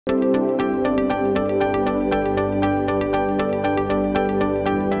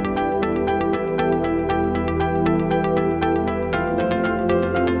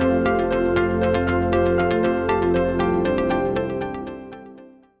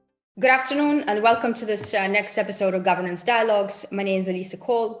Good afternoon and welcome to this next episode of Governance Dialogues. My name is Elisa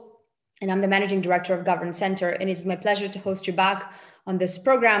Cole and I'm the Managing Director of Governance Center, and it is my pleasure to host you back on this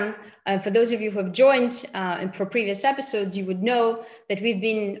program. For those of you who have joined and for previous episodes, you would know that we've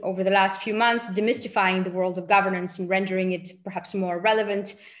been over the last few months demystifying the world of governance and rendering it perhaps more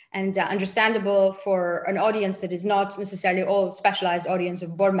relevant and understandable for an audience that is not necessarily all specialized audience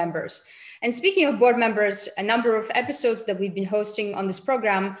of board members. And speaking of board members, a number of episodes that we've been hosting on this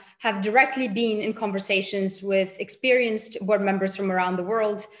program have directly been in conversations with experienced board members from around the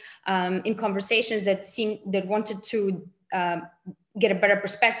world, in conversations that wanted to get a better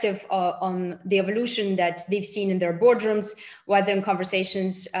perspective on the evolution that they've seen in their boardrooms, whether in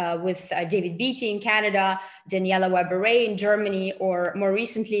conversations with David Beatty in Canada, Daniela Weber-Ray in Germany, or more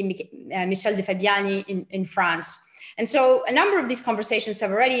recently, Michel de Fabiani in France. And so a number of these conversations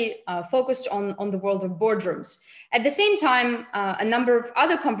have already focused on the world of boardrooms. At the same time, a number of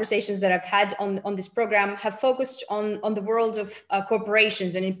other conversations that I've had on this program have focused on the world of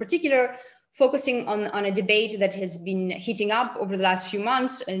corporations, and in particular, focusing on a debate that has been heating up over the last few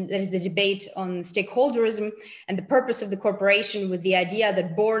months, and that is the debate on stakeholderism and the purpose of the corporation, with the idea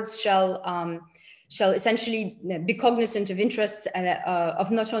that boards shall essentially be cognizant of interests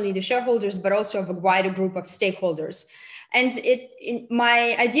of not only the shareholders, but also of a wider group of stakeholders. And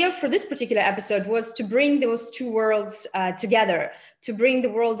my idea for this particular episode was to bring those two worlds together, to bring the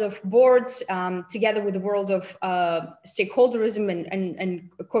world of boards together with the world of stakeholderism and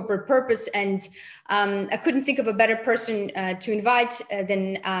corporate purpose. And I couldn't think of a better person to invite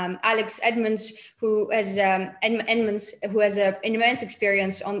than Alex Edmans, who has an immense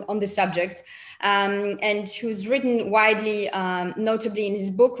experience on this subject. And who's written widely, notably in his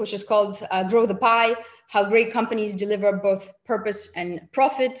book, which is called Grow the Pie, How Great Companies Deliver Both Purpose and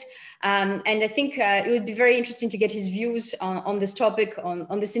Profit. And I think it would be very interesting to get his views on this topic,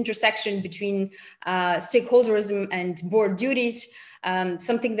 on this intersection between stakeholderism and board duties,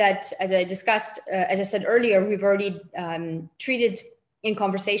 something that, as I discussed, as I said earlier, we've already treated in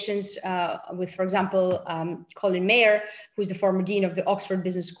conversations with, for example, Colin Mayer, who's the former dean of the Oxford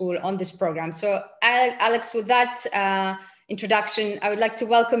Business School, on this program. So Alex, with that introduction, I would like to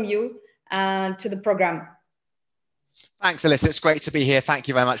welcome you to the program. Thanks, Alyssa. It's great to be here. Thank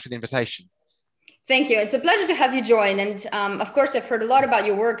you very much for the invitation. Thank you. It's a pleasure to have you join. And of course, I've heard a lot about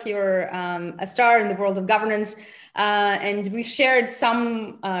your work. You're a star in the world of governance. And we've shared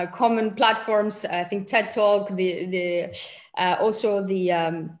some common platforms. I think TED Talk, also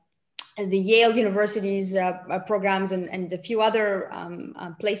the Yale University's programs, and a few other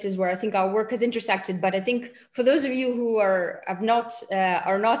places where I think our work has intersected. But I think for those of you who are not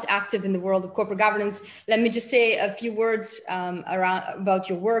active in the world of corporate governance, let me just say a few words about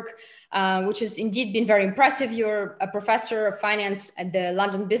your work, which has indeed been very impressive. You're a professor of finance at the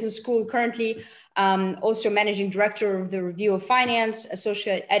London Business School currently. Also managing director of the Review of Finance,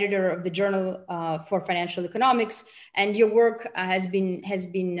 associate editor of the Journal for Financial Economics, and your work has been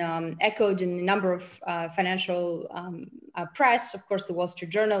echoed in a number of financial press, of course, the Wall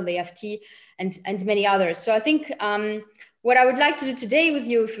Street Journal, the FT, and many others. So I think what I would like to do today with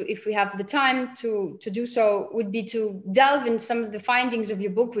you, if we have the time to do so, would be to delve in some of the findings of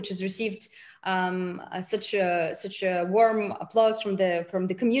your book, which has received such a warm applause from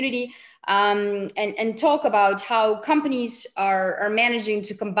the community, and talk about how companies are managing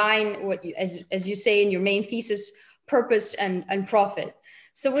to combine what you, as you say in your main thesis, purpose and profit.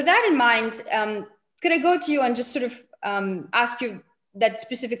 So with that in mind, could I go to you and just sort of ask you that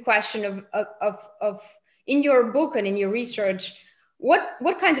specific question of in your book and in your research,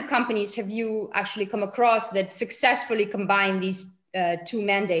 what kinds of companies have you actually come across that successfully combine these two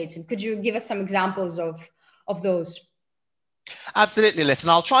mandates? And could you give us some examples of those? Absolutely, listen,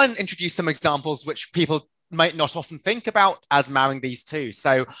 I'll try and introduce some examples which people might not often think about as marrying these two.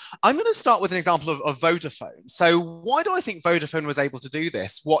 So I'm going to start with an example of Vodafone. So why do I think Vodafone was able to do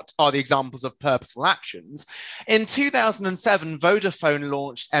this? What are the examples of purposeful actions? In 2007, Vodafone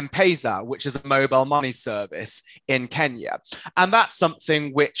launched M-Pesa, which is a mobile money service in Kenya. And that's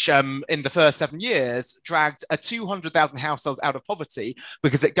something which in the first 7 years dragged 200,000 households out of poverty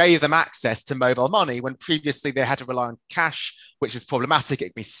because it gave them access to mobile money when previously they had to rely on cash, which is problematic. It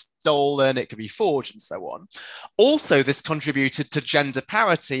could be stolen, it could be forged, and so on. Also, this contributed to gender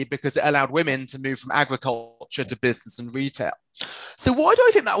parity because it allowed women to move from agriculture to business and retail. So why do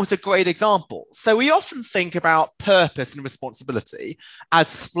I think that was a great example? So we often think about purpose and responsibility as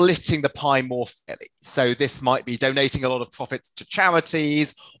splitting the pie more fairly. So this might be donating a lot of profits to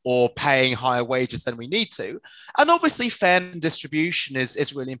charities or paying higher wages than we need to. And obviously fairness and distribution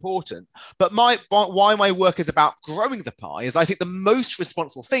is really important. But why my work is about growing the pie is I think the most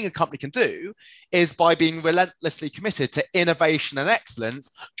responsible thing a company can do is by being relentlessly committed to innovation and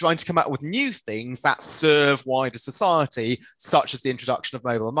excellence, trying to come up with new things that serve wider society, such as the introduction of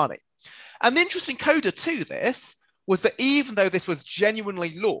mobile money. And the interesting coda to this was that even though this was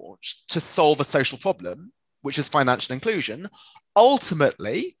genuinely launched to solve a social problem, which is financial inclusion,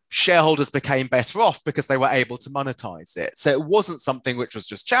 ultimately shareholders became better off because they were able to monetize it. So it wasn't something which was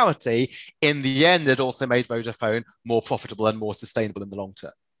just charity. In the end, it also made Vodafone more profitable and more sustainable in the long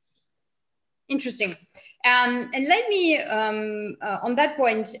term. Interesting. And let me, on that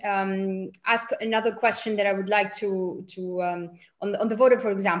point, ask another question that I would like to on the voter,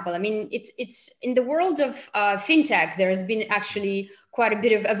 for example. I mean, it's in the world of fintech, there has been actually quite a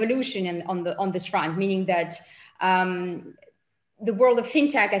bit of evolution on this front, meaning that the world of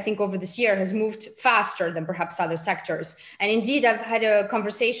fintech, I think, over this year has moved faster than perhaps other sectors. And indeed, I've had a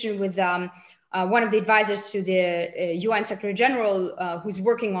conversation with one of the advisors to the UN Secretary General, who's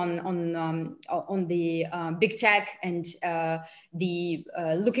working on the big tech and the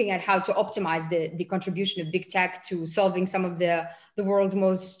looking at how to optimize the contribution of big tech to solving some of the world's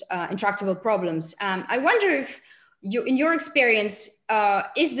most intractable problems. I wonder if in your experience,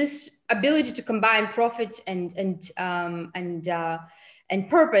 is this ability to combine profit and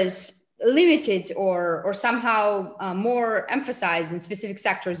purpose limited or somehow more emphasized in specific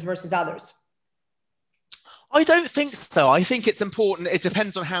sectors versus others? I don't think so. I think it's important. It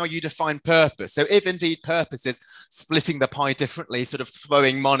depends on how you define purpose. So if indeed purpose is splitting the pie differently, sort of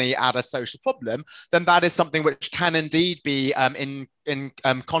throwing money at a social problem, then that is something which can indeed be in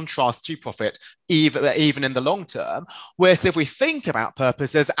contrast to profit, even in the long term. Whereas if we think about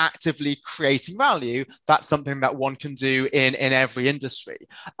purpose as actively creating value, that's something that one can do in every industry.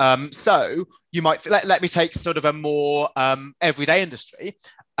 So you might, let me take sort of a more everyday industry.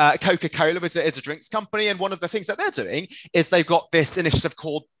 Coca-Cola is a drinks company, and one of the things that they're doing is they've got this initiative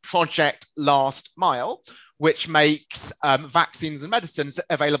called Project Last Mile, which makes vaccines and medicines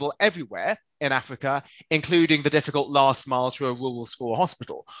available everywhere in Africa, including the difficult last mile to a rural school or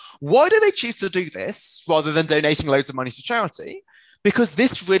hospital. Why do they choose to do this rather than donating loads of money to charity? Because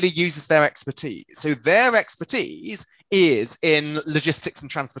this really uses their expertise. So their expertise is in logistics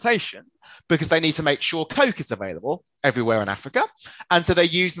and transportation, because they need to make sure Coke is available everywhere in Africa. And so they're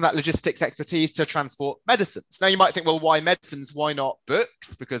using that logistics expertise to transport medicines. Now you might think, well, why medicines? Why not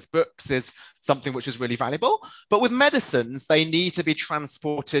books? Because books is something which is really valuable. But with medicines, they need to be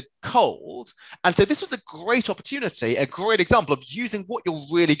transported cold. And so this was a great opportunity, a great example of using what you're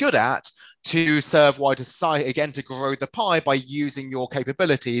really good at to serve wider society, again, to grow the pie by using your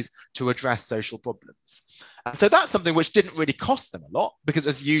capabilities to address social problems. And so that's something which didn't really cost them a lot, because it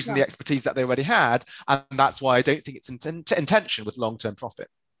was using the expertise that they already had. And that's why I don't think it's in tension with long-term profit.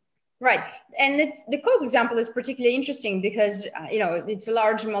 Right. And the Coke example is particularly interesting because, it's a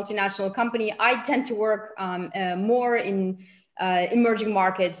large multinational company. I tend to work more in emerging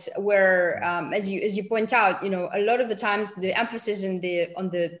markets where, as you point out, a lot of the times the emphasis on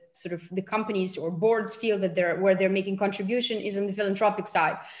the sort of the companies or boards feel that where they're making contribution is on the philanthropic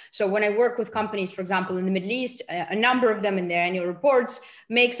side. So when I work with companies, for example, in the Middle East, a number of them in their annual reports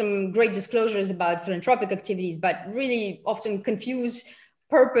make some great disclosures about philanthropic activities, but really often confuse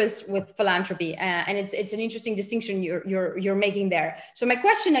purpose with philanthropy, and it's an interesting distinction you're making there. So my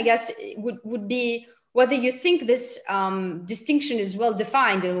question, I guess, would be whether you think this distinction is well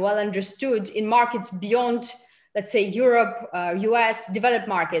defined and well understood in markets beyond, let's say, Europe, US, developed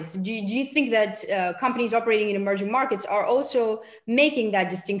markets. Do you think that companies operating in emerging markets are also making that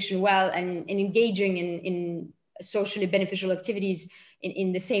distinction well and engaging in socially beneficial activities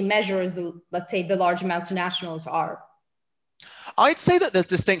in the same measure as let's say, the large multinationals are? I'd say that the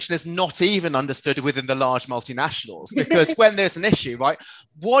distinction is not even understood within the large multinationals, because when there's an issue, right,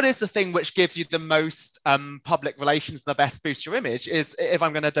 what is the thing which gives you the most public relations, the best boost your image, is if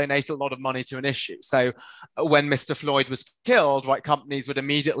I'm going to donate a lot of money to an issue. So when Mr. Floyd was killed, right, companies would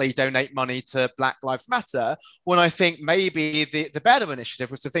immediately donate money to Black Lives Matter, when I think maybe the better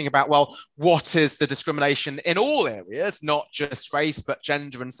initiative was to think about, well, what is the discrimination in all areas, not just race, but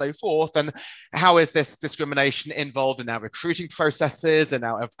gender and so forth, and how is this discrimination involved in our recruiting processes and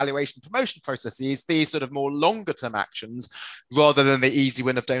our evaluation promotion processes, these sort of more longer term actions, rather than the easy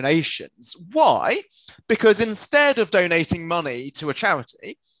win of donations. Why? Because instead of donating money to a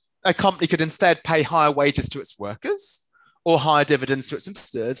charity, a company could instead pay higher wages to its workers, or higher dividends to its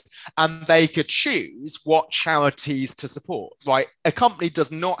investors, and they could choose what charities to support, right? A company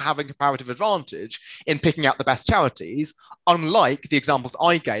does not have a comparative advantage in picking out the best charities, unlike the examples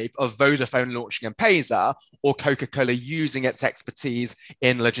I gave of Vodafone launching M-Pesa or Coca-Cola using its expertise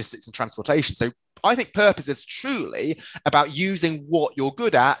in logistics and transportation. So I think purpose is truly about using what you're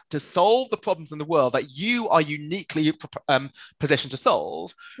good at to solve the problems in the world that you are uniquely positioned to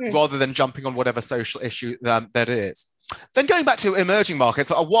solve, rather than jumping on whatever social issue that it is. Then going back to emerging markets,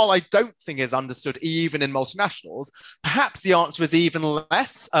 while I don't think is understood even in multinationals, perhaps the answer is even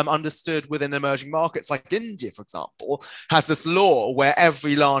less understood within emerging markets like India, for example, has this law where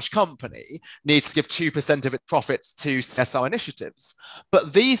every large company needs to give 2% of its profits to CSR initiatives.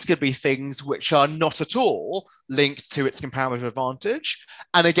 But these could be things which are not at all linked to its comparative advantage.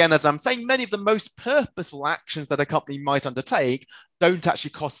 And again, as I'm saying, many of the most purposeful actions that a company might undertake don't actually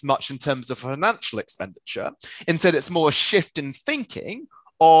cost much in terms of financial expenditure. Instead, it's more a shift in thinking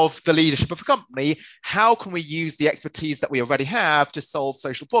of the leadership of a company. How can we use the expertise that we already have to solve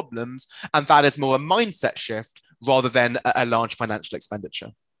social problems? And that is more a mindset shift rather than a large financial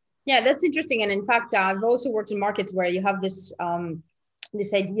expenditure. Yeah, that's interesting. And in fact, I've also worked in markets where you have this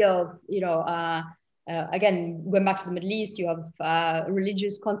this idea of, again, going back to the Middle East, you have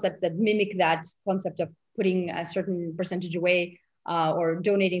religious concepts that mimic that concept of putting a certain percentage away or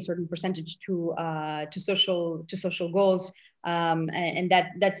donating a certain percentage to social goals. And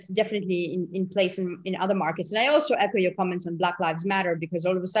that's definitely in place in other markets. And I also echo your comments on Black Lives Matter, because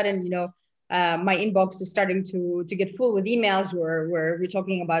all of a sudden, my inbox is starting to get full with emails where we're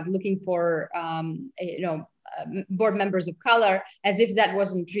talking about looking for, board members of color, as if that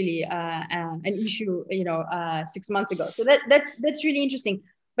wasn't really an issue, 6 months ago. So that's really interesting.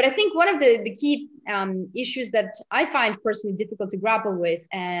 But I think one of the key issues that I find personally difficult to grapple with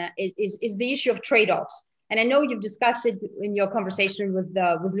is the issue of trade-offs. And I know you've discussed it in your conversation with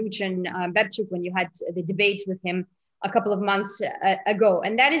Lucien Bebchuk when you had the debate with him a couple of months ago.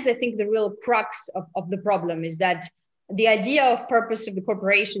 And that is, I think, the real crux of the problem, is that the idea of purpose of the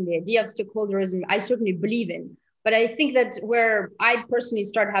corporation, the idea of stakeholderism, I certainly believe in. But I think that where I personally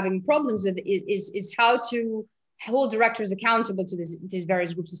start having problems with is how to hold directors accountable to these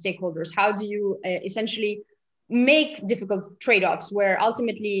various groups of stakeholders. How do you essentially make difficult trade-offs where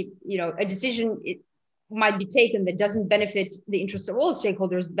ultimately, a decision might be taken that doesn't benefit the interests of all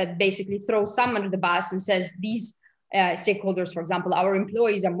stakeholders, but basically throws some under the bus and says these stakeholders, for example, our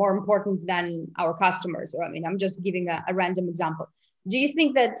employees are more important than our customers. Or, I'm just giving a random example. Do you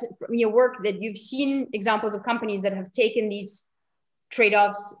think that from your work that you've seen examples of companies that have taken these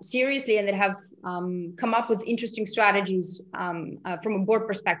trade-offs seriously and that have come up with interesting strategies from a board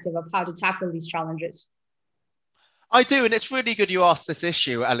perspective of how to tackle these challenges? I do, and it's really good you asked this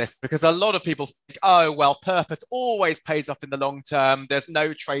issue, Alice, because a lot of people think, oh, well, purpose always pays off in the long term. There's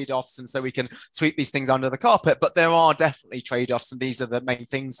no trade-offs, and so we can sweep these things under the carpet. But there are definitely trade-offs, and these are the main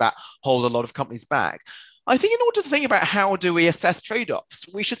things that hold a lot of companies back. I think in order to think about how do we assess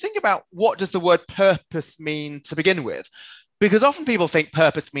trade-offs, we should think about what does the word purpose mean to begin with. Because often people think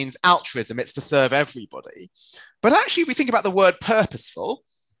purpose means altruism, it's to serve everybody. But actually, if we think about the word purposeful,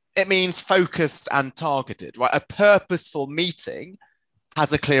 it means focused and targeted, right? A purposeful meeting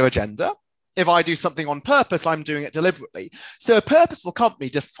has a clear agenda. If I do something on purpose, I'm doing it deliberately. So a purposeful company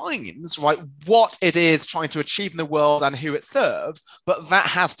defines, right, what it is trying to achieve in the world and who it serves, but that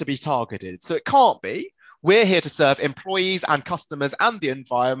has to be targeted. So it can't be, we're here to serve employees and customers and the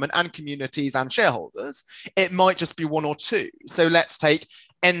environment and communities and shareholders. It might just be one or two. So let's take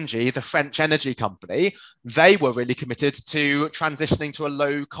Engie, the French energy company. They were really committed to transitioning to a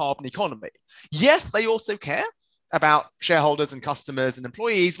low carbon economy. Yes, they also care about shareholders and customers and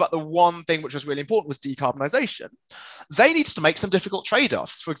employees, but the one thing which was really important was decarbonisation. They needed to make some difficult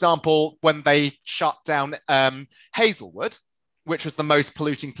trade-offs. For example, when they shut down Hazelwood, which was the most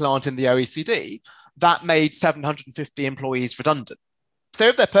polluting plant in the OECD, that made 750 employees redundant. So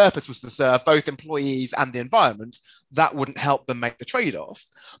if their purpose was to serve both employees and the environment, that wouldn't help them make the trade-off.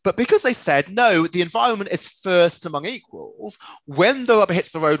 But because they said, no, the environment is first among equals, when the rubber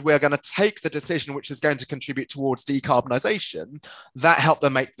hits the road, we're going to take the decision which is going to contribute towards decarbonisation, that helped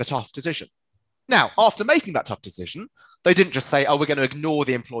them make the tough decision. Now, after making that tough decision, they didn't just say, oh, we're going to ignore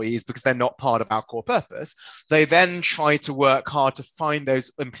the employees because they're not part of our core purpose. They then tried to work hard to find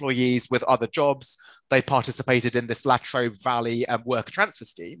those employees with other jobs. They participated in this Latrobe Valley worker transfer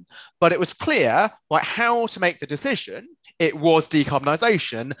scheme. But it was clear like how to make the decision. It was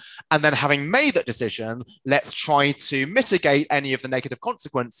decarbonisation. And then having made that decision, let's try to mitigate any of the negative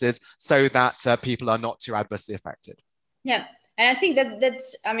consequences so that people are not too adversely affected. Yeah. And I think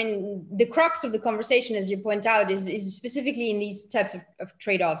that's, I mean, the crux of the conversation, as you point out, is specifically in these types of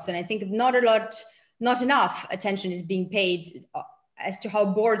trade-offs. And I think not enough attention is being paid as to how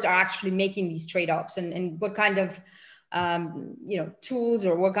boards are actually making these trade-offs and what kind of tools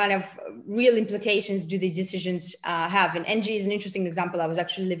or what kind of real implications do these decisions have. And NG is an interesting example. I was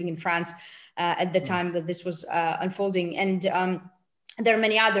actually living in France at the time that this was unfolding. And there are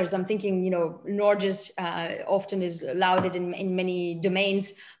many others. I'm thinking, Norges often is lauded in many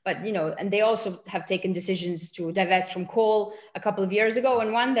domains, but, and they also have taken decisions to divest from coal a couple of years ago.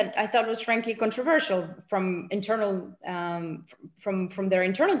 And one that I thought was frankly controversial from internal, from their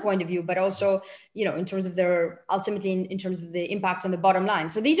internal point of view, but also, in terms of their, ultimately in terms of the impact on the bottom line.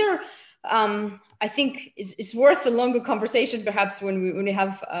 So these are, I think it's worth a longer conversation, perhaps when we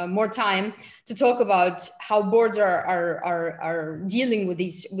have more time to talk about how boards are dealing with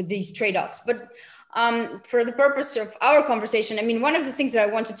these trade-offs. But for the purpose of our conversation, I mean, one of the things that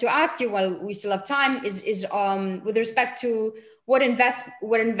I wanted to ask you while we still have time is with respect to what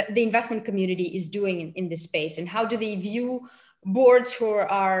the investment community is doing in this space, and how do they view boards who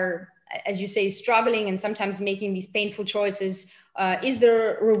are, as you say, struggling and sometimes making these painful choices. Is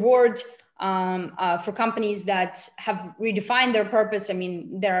there a reward for companies that have redefined their purpose? I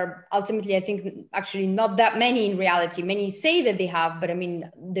mean, there are ultimately, I think, actually not that many in reality. Many say that they have, but I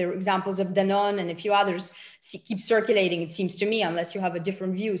mean, there are examples of Danone and a few others keep circulating, it seems to me, unless you have a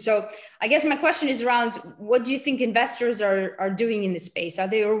different view. So I guess my question is around, what do you think investors are doing in this space? Are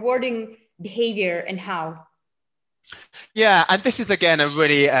they rewarding behavior, and how? Yeah, and this is again a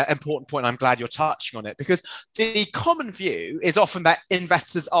really important point. I'm glad you're touching on it, because the common view is often that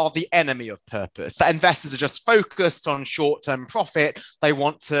investors are the enemy of purpose, that investors are just focused on short-term profit. They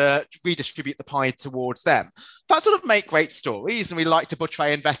want to redistribute the pie towards them. That sort of make great stories, and we like to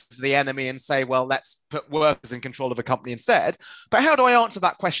portray investors as the enemy and say, well, let's put workers in control of a company instead. But how do I answer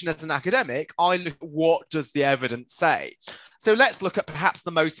that question as an academic? I look at what does the evidence say. So let's look at perhaps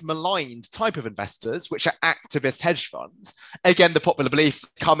the most maligned type of investors, which are activist hedge funds. Again, the popular belief,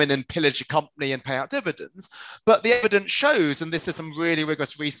 come in and pillage a company and pay out dividends. But the evidence shows, and this is some really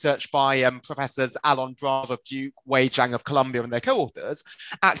rigorous research by Professors Alon Brav of Duke, Wei Zhang of Columbia and their co-authors,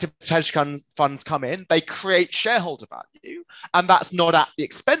 activist hedge funds come in, they create shareholder value, and that's not at the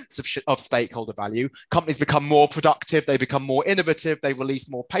expense of stakeholder value. Companies become more productive, they become more innovative, they release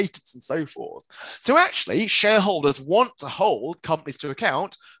more patents and so forth. So actually, shareholders want to hold companies to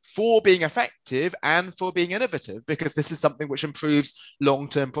account for being effective and for being innovative, because this is something which improves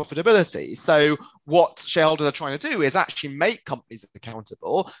long-term profitability. So what shareholders are trying to do is actually make companies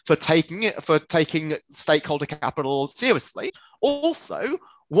accountable for taking stakeholder capital seriously. Also,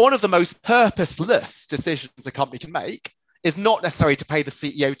 one of the most purposeless decisions a company can make is not necessarily to pay the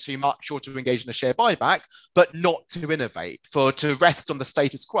CEO too much or to engage in a share buyback, but not to innovate, to rest on the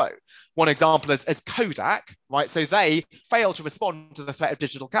status quo. One example is Kodak, right? So they failed to respond to the threat of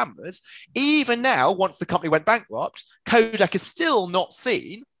digital cameras. Even now, once the company went bankrupt, Kodak is still not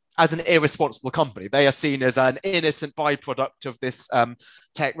seen as an irresponsible company. They are seen as an innocent byproduct of this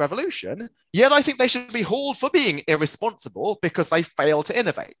tech revolution. Yet I think they should be hauled for being irresponsible because they failed to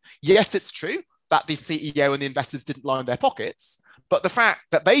innovate. Yes, it's true that the CEO and the investors didn't line their pockets, but the fact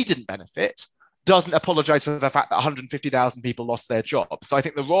that they didn't benefit doesn't apologize for the fact that 150,000 people lost their jobs. So I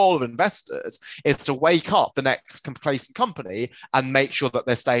think the role of investors is to wake up the next complacent company and make sure that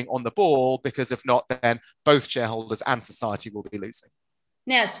they're staying on the ball, because if not, then both shareholders and society will be losing.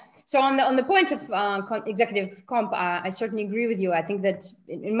 Yes. So on the point of executive comp, I certainly agree with you. I think that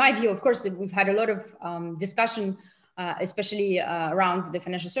in my view, of course, we've had a lot of discussion especially around the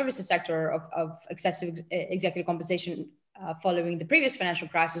financial services sector of excessive executive compensation following the previous financial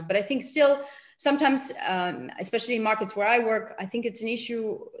crisis. But I think still sometimes, especially in markets where I work, I think it's an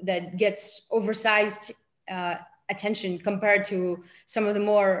issue that gets oversized attention compared to some of the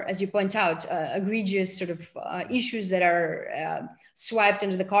more, as you point out, egregious sort of issues that are swiped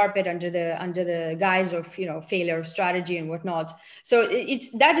under the carpet under the guise of failure of strategy and whatnot. So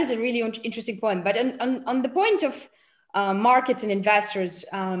that is a really interesting point. But on the point of markets and investors,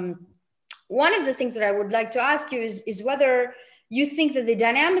 one of the things that I would like to ask you is whether you think that the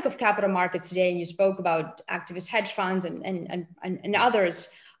dynamic of capital markets today, and you spoke about activist hedge funds and others,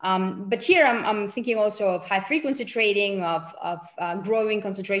 but here I'm thinking also of high frequency trading, of growing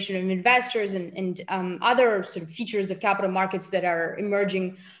concentration of investors and other sort of features of capital markets that are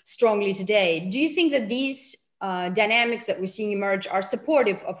emerging strongly today. Do you think that these dynamics that we're seeing emerge are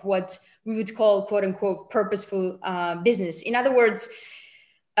supportive of what we would call, quote unquote, purposeful business? In other words,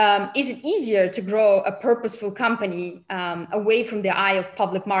 is it easier to grow a purposeful company away from the eye of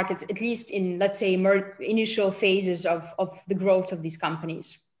public markets, at least in, let's say, initial phases of the growth of these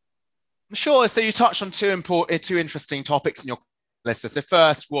companies? Sure. So you touched on two interesting topics in your list. So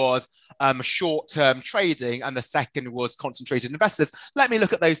first was short-term trading, and the second was concentrated investors. Let me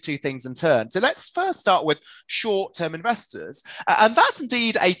look at those two things in turn. So let's first start with short-term investors. And that's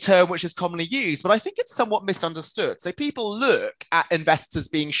indeed a term which is commonly used, but I think it's somewhat misunderstood. So people look at investors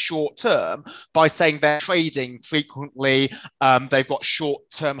being short-term by saying they're trading frequently, they've got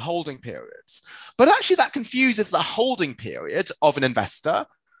short-term holding periods. But actually that confuses the holding period of an investor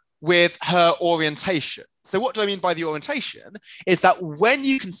with her orientation. So what do I mean by the orientation is that when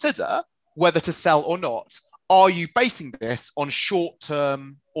you consider whether to sell or not, are you basing this on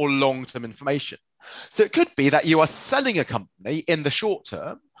short-term or long-term information? So it could be that you are selling a company in the short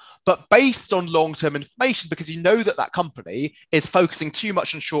term, but based on long-term information, because you know that that company is focusing too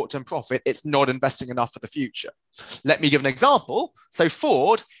much on short-term profit, it's not investing enough for the future. Let me give an example. So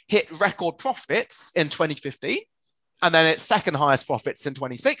Ford hit record profits in 2015. And then its second highest profits in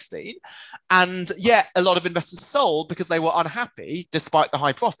 2016. And yet a lot of investors sold because they were unhappy despite the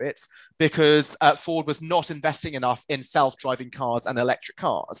high profits, because Ford was not investing enough in self-driving cars and electric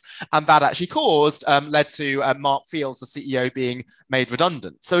cars. And that actually led to Mark Fields, the CEO, being made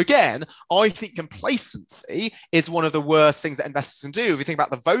redundant. So again, I think complacency is one of the worst things that investors can do. If you think about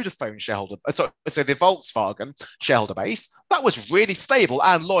the Vodafone shareholder, so the Volkswagen shareholder base, that was really stable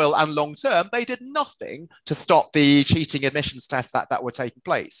and loyal and long-term. They did nothing to stop the cheating admissions tests that were taking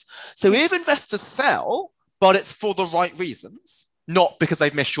place. So if investors sell, but it's for the right reasons, not because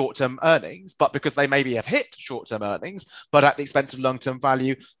they've missed short-term earnings, but because they maybe have hit short-term earnings, but at the expense of long-term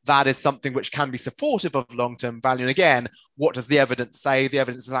value, that is something which can be supportive of long-term value. And again, what does the evidence say? The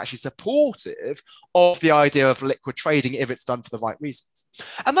evidence is actually supportive of the idea of liquid trading if it's done for the right reasons.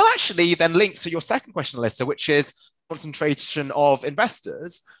 And that actually then links to your second question, Alyssa, which is concentration of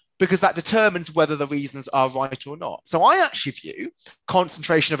investors, because that determines whether the reasons are right or not. So I actually view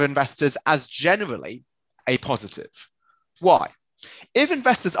concentration of investors as generally a positive. Why? If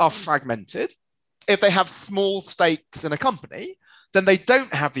investors are fragmented, if they have small stakes in a company, then they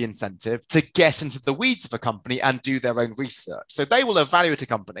don't have the incentive to get into the weeds of a company and do their own research. So they will evaluate a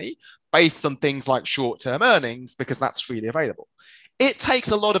company based on things like short-term earnings because that's freely available. It takes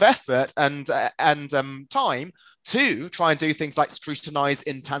a lot of effort and time to try and do things like scrutinize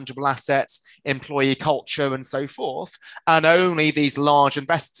intangible assets, employee culture, and so forth. And only these large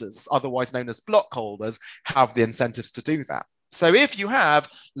investors, otherwise known as block holders, have the incentives to do that. So if you have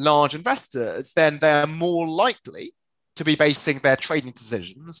large investors, then they're more likely to be basing their trading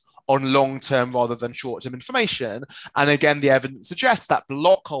decisions on long-term rather than short-term information. And again, the evidence suggests that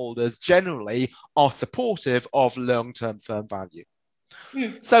block holders generally are supportive of long-term firm value.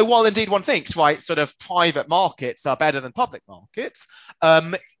 So while indeed one thinks, right, sort of private markets are better than public markets,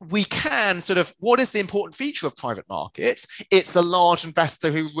 we can sort of, what is the important feature of private markets? It's a large investor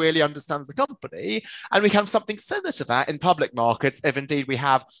who really understands the company. And we can have something similar to that in public markets if indeed we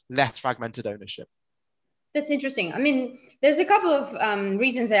have less fragmented ownership. That's interesting. I mean, there's a couple of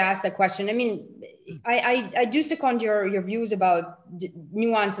reasons I asked that question. I mean, I do second your views about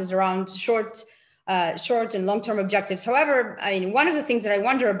nuances around short and long-term objectives. However, I mean, one of the things that I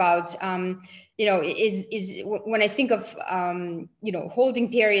wonder about, is when I think of,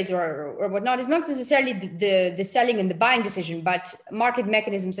 holding periods or whatnot, is not necessarily the selling and the buying decision, but market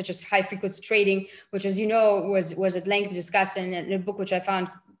mechanisms such as high-frequency trading, which, as you know, was at length discussed in a book which I found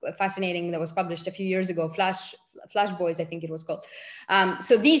fascinating that was published a few years ago, Flash Boys, I think it was called.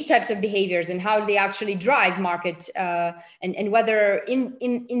 So these types of behaviors and how they actually drive market, and whether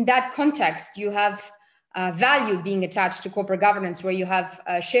in that context you have value being attached to corporate governance, where you have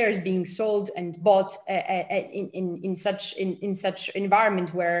shares being sold and bought in such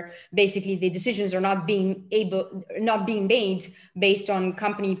environment where basically the decisions are not being made based on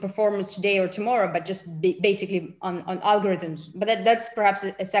company performance today or tomorrow, but just basically on algorithms. But that's perhaps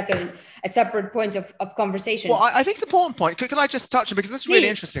a separate point of conversation. Well, I think it's an important point. Can I just touch on, because this is really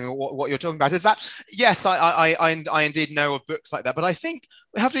interesting what you're talking about, is that, yes, I indeed know of books like that, but I think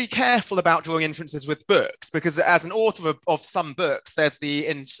we have to be careful about drawing inferences with books, because as an author of some books, there's the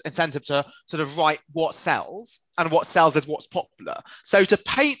incentive to sort of write what sells. and what sells is what's popular. So to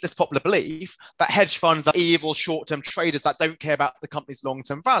paint this popular belief that hedge funds are evil short-term traders that don't care about the company's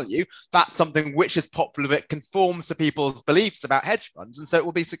long-term value, that's something which is popular, it conforms to people's beliefs about hedge funds, and so it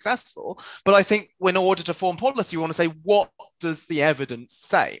will be successful. But I think in order to form policy, we want to say, what does the evidence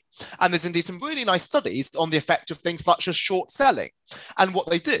say? And there's indeed some really nice studies on the effect of things such as short selling. And what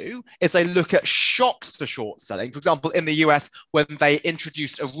they do is they look at shocks to short selling. For example, in the US, when they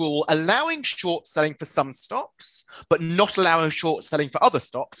introduced a rule allowing short selling for some stocks, but not allowing short selling for other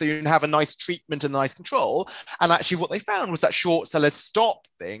stocks, so you can have a nice treatment and nice control. And actually what they found was that short sellers stopped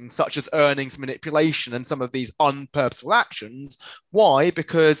things such as earnings manipulation and some of these unpurposeful actions. Why?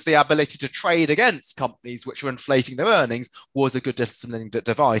 Because the ability to trade against companies which are inflating their earnings was a good disciplining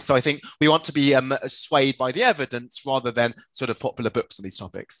device. So I think we want to be swayed by the evidence rather than sort of popular books on these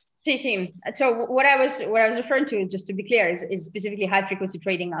topics. So what I was referring to, just to be clear, is specifically high frequency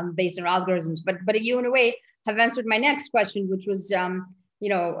trading based on algorithms. But you in a way have answered my next question, which was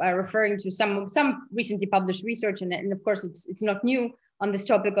referring to some recently published research, and of course it's not new on this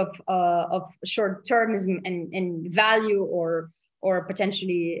topic of short termism and value or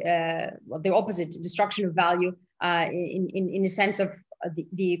potentially the opposite, destruction of value in a sense of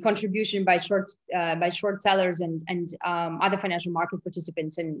the contribution by short sellers and other financial market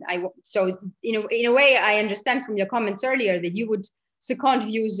participants. And so in a way, I understand from your comments earlier that you would second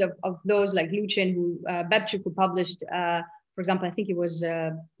views of those like Lucien, Bebchuk, who published, for example, I think it was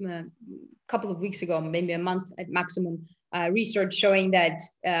a couple of weeks ago, maybe a month at maximum, research showing that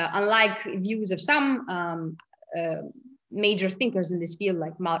unlike views of some major thinkers in this field,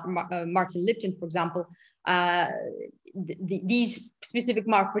 like Martin Lipton, for example, these specific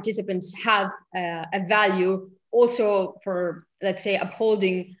market participants have a value also for, let's say,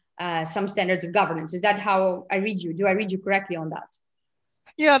 upholding some standards of governance. Is that how I read you? Do I read you correctly on that?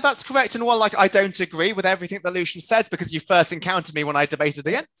 Yeah, that's correct. And while I don't agree with everything that Lucien says, because you first encountered me when I debated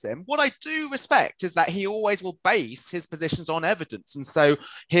against him, what I do respect is that he always will base his positions on evidence. And so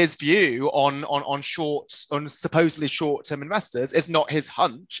his view on supposedly short-term investors is not his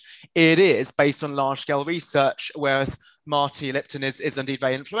hunch. It is based on large-scale research, whereas Marty Lipton is indeed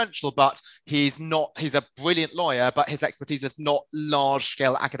very influential, but he's a brilliant lawyer, but his expertise is not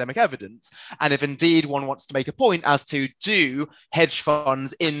large-scale academic evidence. And if indeed one wants to make a point as to do hedge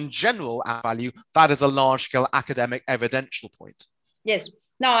funds in general add value, that is a large-scale academic evidential point. Yes.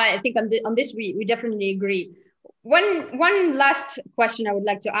 No, I think on this we definitely agree. One last question I would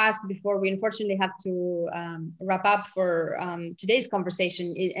like to ask before we unfortunately have to wrap up for today's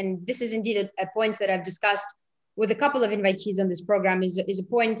conversation, and this is indeed a point that I've discussed with a couple of invitees on this program, is a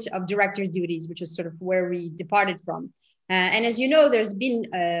point of director's duties, which is sort of where we departed from. And as you know, there's been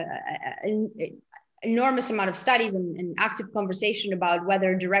an enormous amount of studies and active conversation about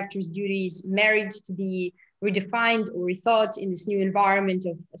whether director's duties merit to be redefined or rethought in this new environment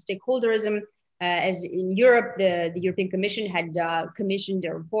of stakeholderism. As in Europe, the European Commission had commissioned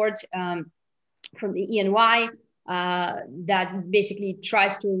a report from the EY that basically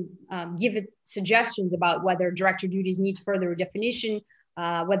tries to give it suggestions about whether director duties need further definition,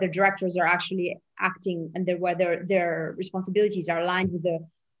 whether directors are actually acting and whether their responsibilities are aligned with the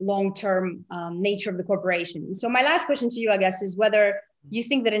long-term nature of the corporation. So my last question to you, I guess, is whether you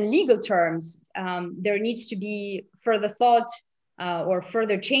think that in legal terms, there needs to be further thought or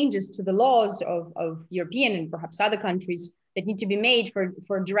further changes to the laws of European and perhaps other countries that need to be made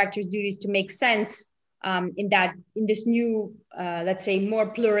for directors' duties to make sense in this new, let's say, more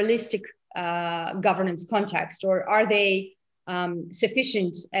pluralistic governance context, or are they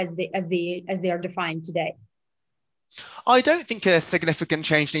sufficient as they are defined today? I don't think a significant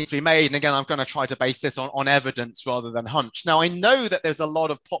change needs to be made. And again, I'm going to try to base this on evidence rather than hunch. Now, I know that there's a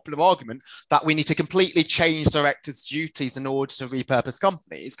lot of popular argument that we need to completely change directors' duties in order to repurpose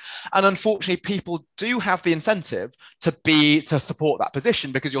companies. And unfortunately, people do have the incentive to support that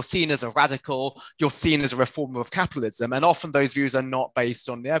position because you're seen as a radical, you're seen as a reformer of capitalism. And often those views are not based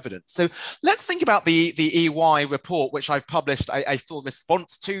on the evidence. So let's think about the EY report, which I've published a full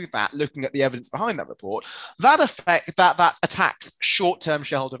response to that, looking at the evidence behind that report. That attacks short-term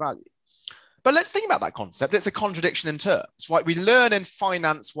shareholder value. But let's think about that concept. It's a contradiction in terms, right? We learn in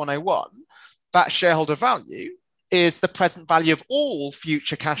Finance 101 that shareholder value is the present value of all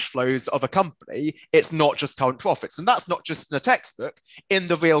future cash flows of a company. It's not just current profits. And that's not just in a textbook. In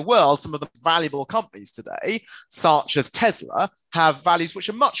the real world, some of the valuable companies today, such as Tesla, have values which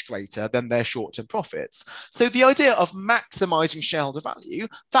are much greater than their short-term profits. So the idea of maximizing shareholder value,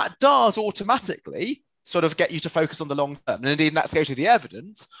 that does automatically sort of get you to focus on the long term. And indeed, let's go to the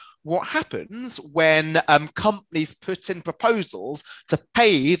evidence. what happens when companies put in proposals to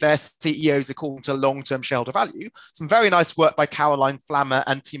pay their CEOs according to long-term shareholder value. Some very nice work by Caroline Flammer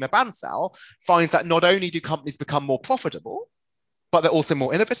and Tima Bansal finds that not only do companies become more profitable, but they're also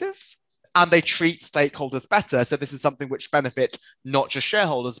more innovative and they treat stakeholders better. So this is something which benefits not just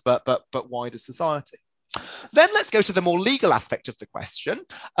shareholders, but wider society. Then let's go to the more legal aspect of the question.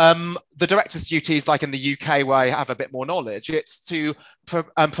 The director's duties, like in the UK, where I have a bit more knowledge, it's to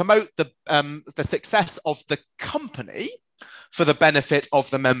promote the success of the company for the benefit of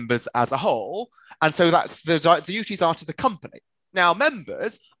the members as a whole. And so that's the duties are to the company. Now,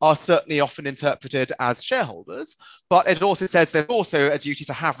 members are certainly often interpreted as shareholders, but it also says there's also a duty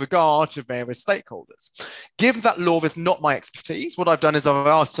to have regard to various stakeholders. Given that law is not my expertise, what I've done is I've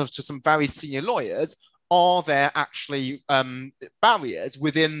asked to some very senior lawyers, are there actually barriers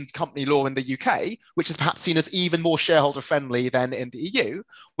within company law in the UK, which is perhaps seen as even more shareholder friendly than in the EU,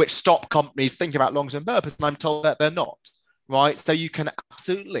 which stop companies thinking about long-term purpose? And I'm told that they're not. Right, so you can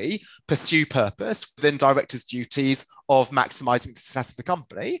absolutely pursue purpose within directors' duties of maximizing the success of the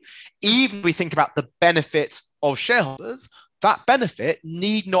company. Even if we think about the benefit of shareholders, that benefit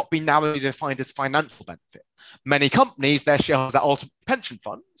need not be narrowly defined as financial benefit. Many companies, their shareholders are ultimately pension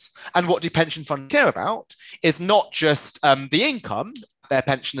funds, and what do pension funds care about is not just the income their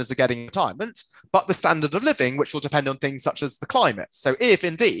pensioners are getting in retirement, but the standard of living, which will depend on things such as the climate. So if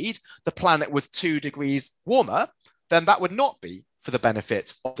indeed the planet was 2 degrees warmer, then that would not be for the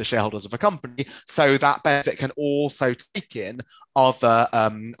benefit of the shareholders of a company. So that benefit can also take in other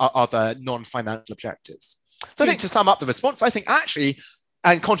non-financial objectives. So I think to sum up the response, I think actually,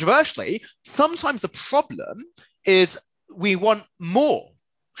 and controversially, sometimes the problem is we want more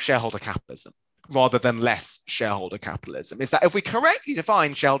shareholder capitalism rather than less shareholder capitalism. Is that if we correctly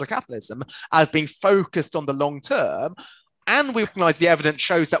define shareholder capitalism as being focused on the long term, and we recognize the evidence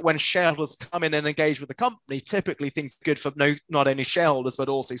shows that when shareholders come in and engage with the company, typically things are good for not only shareholders, but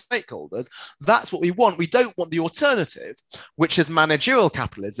also stakeholders. That's what we want. We don't want the alternative, which is managerial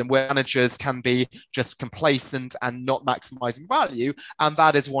capitalism, where managers can be just complacent and not maximizing value. And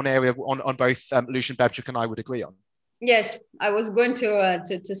that is one area on both Lucian Bebchuk and I would agree on. Yes, I was going to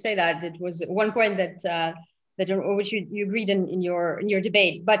say that. It was one point that which you agreed in your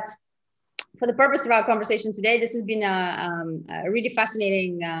debate. But for the purpose of our conversation today, this has been a really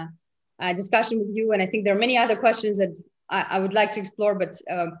fascinating discussion with you. And I think there are many other questions that I would like to explore, but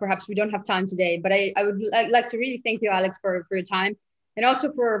perhaps we don't have time today. But I would like to really thank you, Alex, for your time. And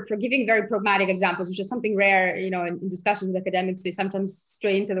also for giving very pragmatic examples, which is something rare, in discussions with academics. They sometimes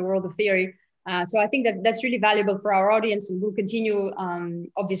stray into the world of theory. So I think that's really valuable for our audience, and we'll continue,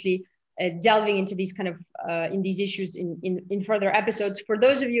 obviously, delving into these kind of in these issues in further episodes. For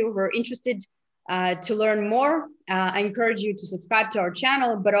those of you who are interested to learn more, I encourage you to subscribe to our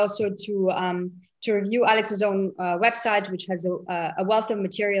channel, but also to review Alex's own website, which has a wealth of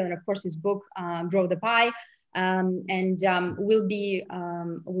material, and of course his book, Grow the Pie. We'll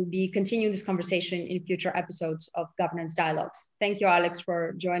be continuing this conversation in future episodes of Governance Dialogues. Thank you, Alex,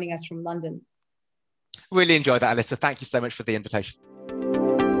 for joining us from London. Really enjoyed that, Alyssa. Thank you so much for the invitation.